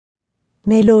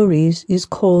Melories is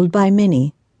called by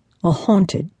many a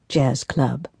haunted jazz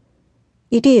club.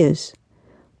 It is,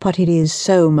 but it is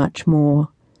so much more.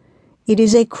 It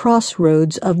is a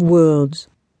crossroads of worlds,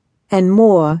 and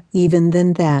more even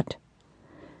than that.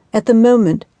 At the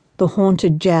moment, the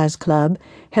haunted jazz club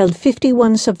held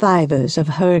 51 survivors of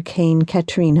Hurricane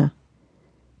Katrina.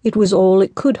 It was all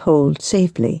it could hold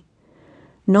safely.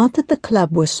 Not that the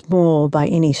club was small by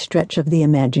any stretch of the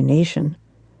imagination.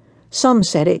 Some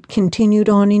said it continued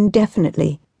on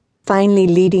indefinitely, finally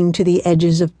leading to the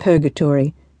edges of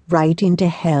purgatory, right into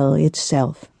hell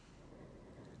itself.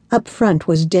 Up front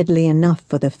was deadly enough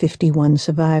for the 51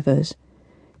 survivors.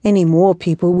 Any more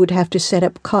people would have to set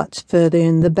up cots further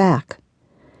in the back.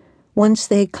 Once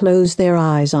they closed their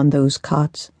eyes on those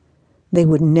cots, they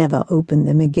would never open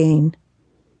them again.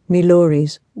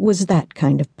 Melories was that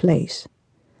kind of place.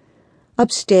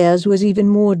 Upstairs was even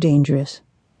more dangerous.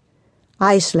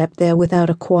 I slept there without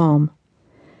a qualm.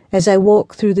 As I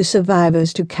walked through the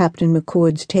survivors to Captain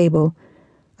McCord's table,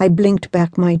 I blinked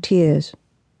back my tears.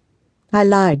 I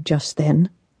lied just then.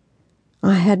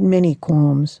 I had many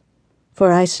qualms,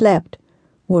 for I slept,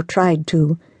 or tried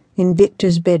to, in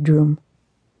Victor's bedroom.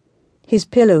 His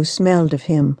pillow smelled of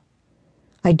him.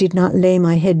 I did not lay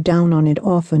my head down on it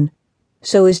often,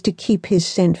 so as to keep his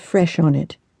scent fresh on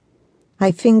it.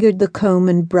 I fingered the comb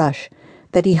and brush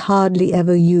that he hardly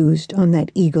ever used on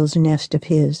that eagle's nest of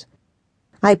his.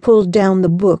 I pulled down the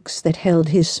books that held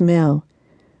his smell,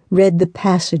 read the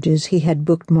passages he had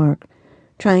bookmarked,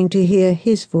 trying to hear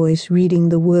his voice reading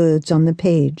the words on the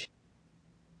page.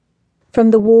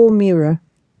 From the wall mirror,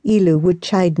 Elu would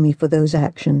chide me for those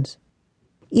actions.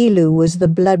 Elu was the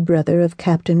blood brother of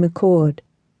Captain McCord.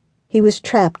 He was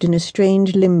trapped in a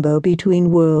strange limbo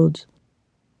between worlds.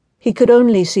 He could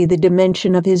only see the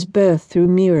dimension of his birth through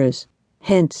mirrors.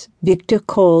 Hence, Victor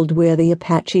called where the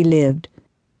Apache lived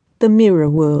the mirror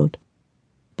world.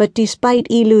 But despite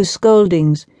Elu's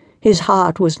scoldings, his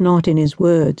heart was not in his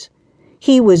words.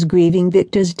 He was grieving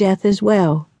Victor's death as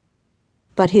well.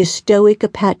 But his stoic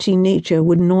Apache nature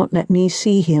would not let me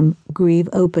see him grieve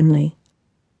openly.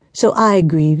 So I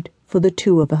grieved for the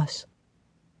two of us.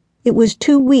 It was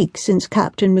 2 weeks since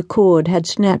Captain McCord had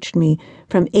snatched me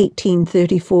from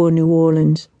 1834 New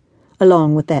Orleans,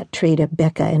 along with that traitor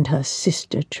Becca and her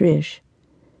sister Trish.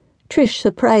 Trish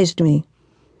surprised me.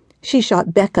 She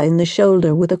shot Becca in the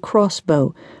shoulder with a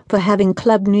crossbow for having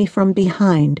clubbed me from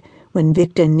behind when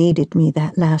Victor needed me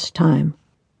that last time.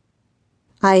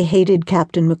 I hated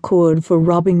Captain McCord for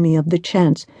robbing me of the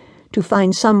chance to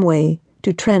find some way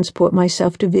to transport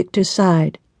myself to Victor's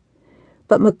side.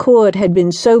 But McCord had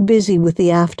been so busy with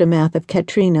the aftermath of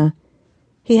Katrina,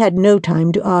 he had no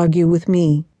time to argue with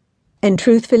me. And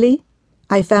truthfully,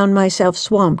 I found myself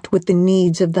swamped with the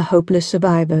needs of the hopeless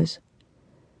survivors.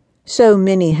 So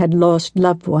many had lost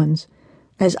loved ones,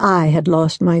 as I had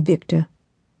lost my Victor.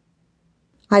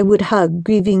 I would hug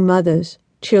grieving mothers,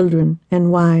 children,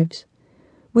 and wives.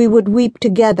 We would weep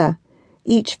together,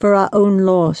 each for our own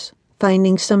loss,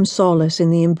 finding some solace in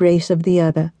the embrace of the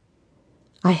other.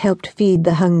 I helped feed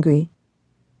the hungry.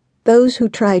 Those who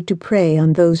tried to prey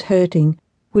on those hurting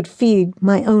would feed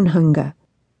my own hunger.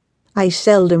 I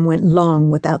seldom went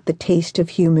long without the taste of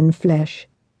human flesh.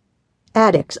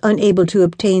 Addicts, unable to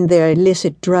obtain their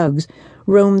illicit drugs,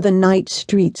 roamed the night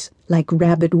streets like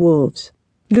rabid wolves.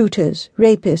 Looters,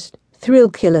 rapists, thrill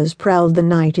killers prowled the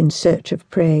night in search of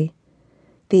prey.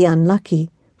 The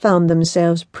unlucky found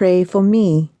themselves prey for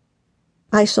me.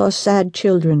 I saw sad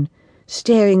children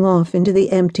staring off into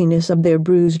the emptiness of their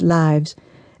bruised lives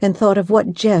and thought of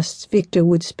what jests Victor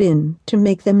would spin to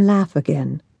make them laugh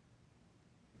again.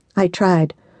 I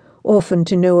tried, often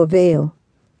to no avail,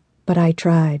 but I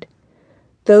tried.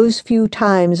 Those few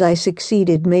times I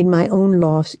succeeded made my own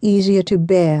loss easier to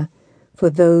bear for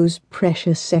those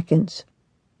precious seconds.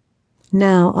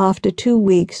 Now, after 2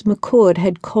 weeks, McCord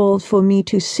had called for me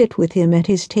to sit with him at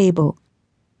his table.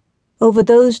 Over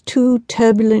those 2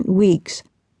 turbulent weeks,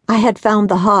 I had found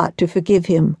the heart to forgive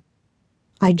him.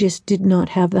 I just did not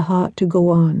have the heart to go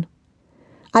on.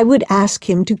 I would ask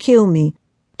him to kill me,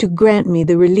 to grant me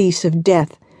the release of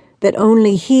death that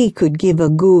only he could give a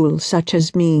ghoul such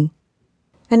as me.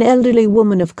 An elderly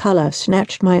woman of color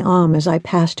snatched my arm as I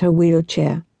passed her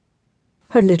wheelchair.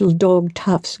 Her little dog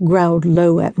Tufts growled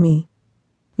low at me.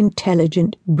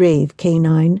 Intelligent, brave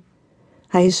canine.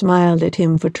 I smiled at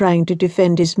him for trying to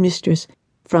defend his mistress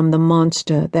from the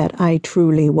monster that I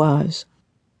truly was.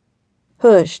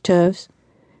 "Hush, Tufts.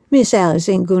 Miss Alice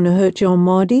ain't going to hurt your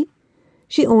Maudie.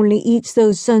 She only eats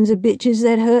those sons of bitches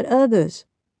that hurt others."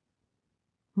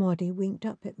 Maudie winked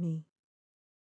up at me.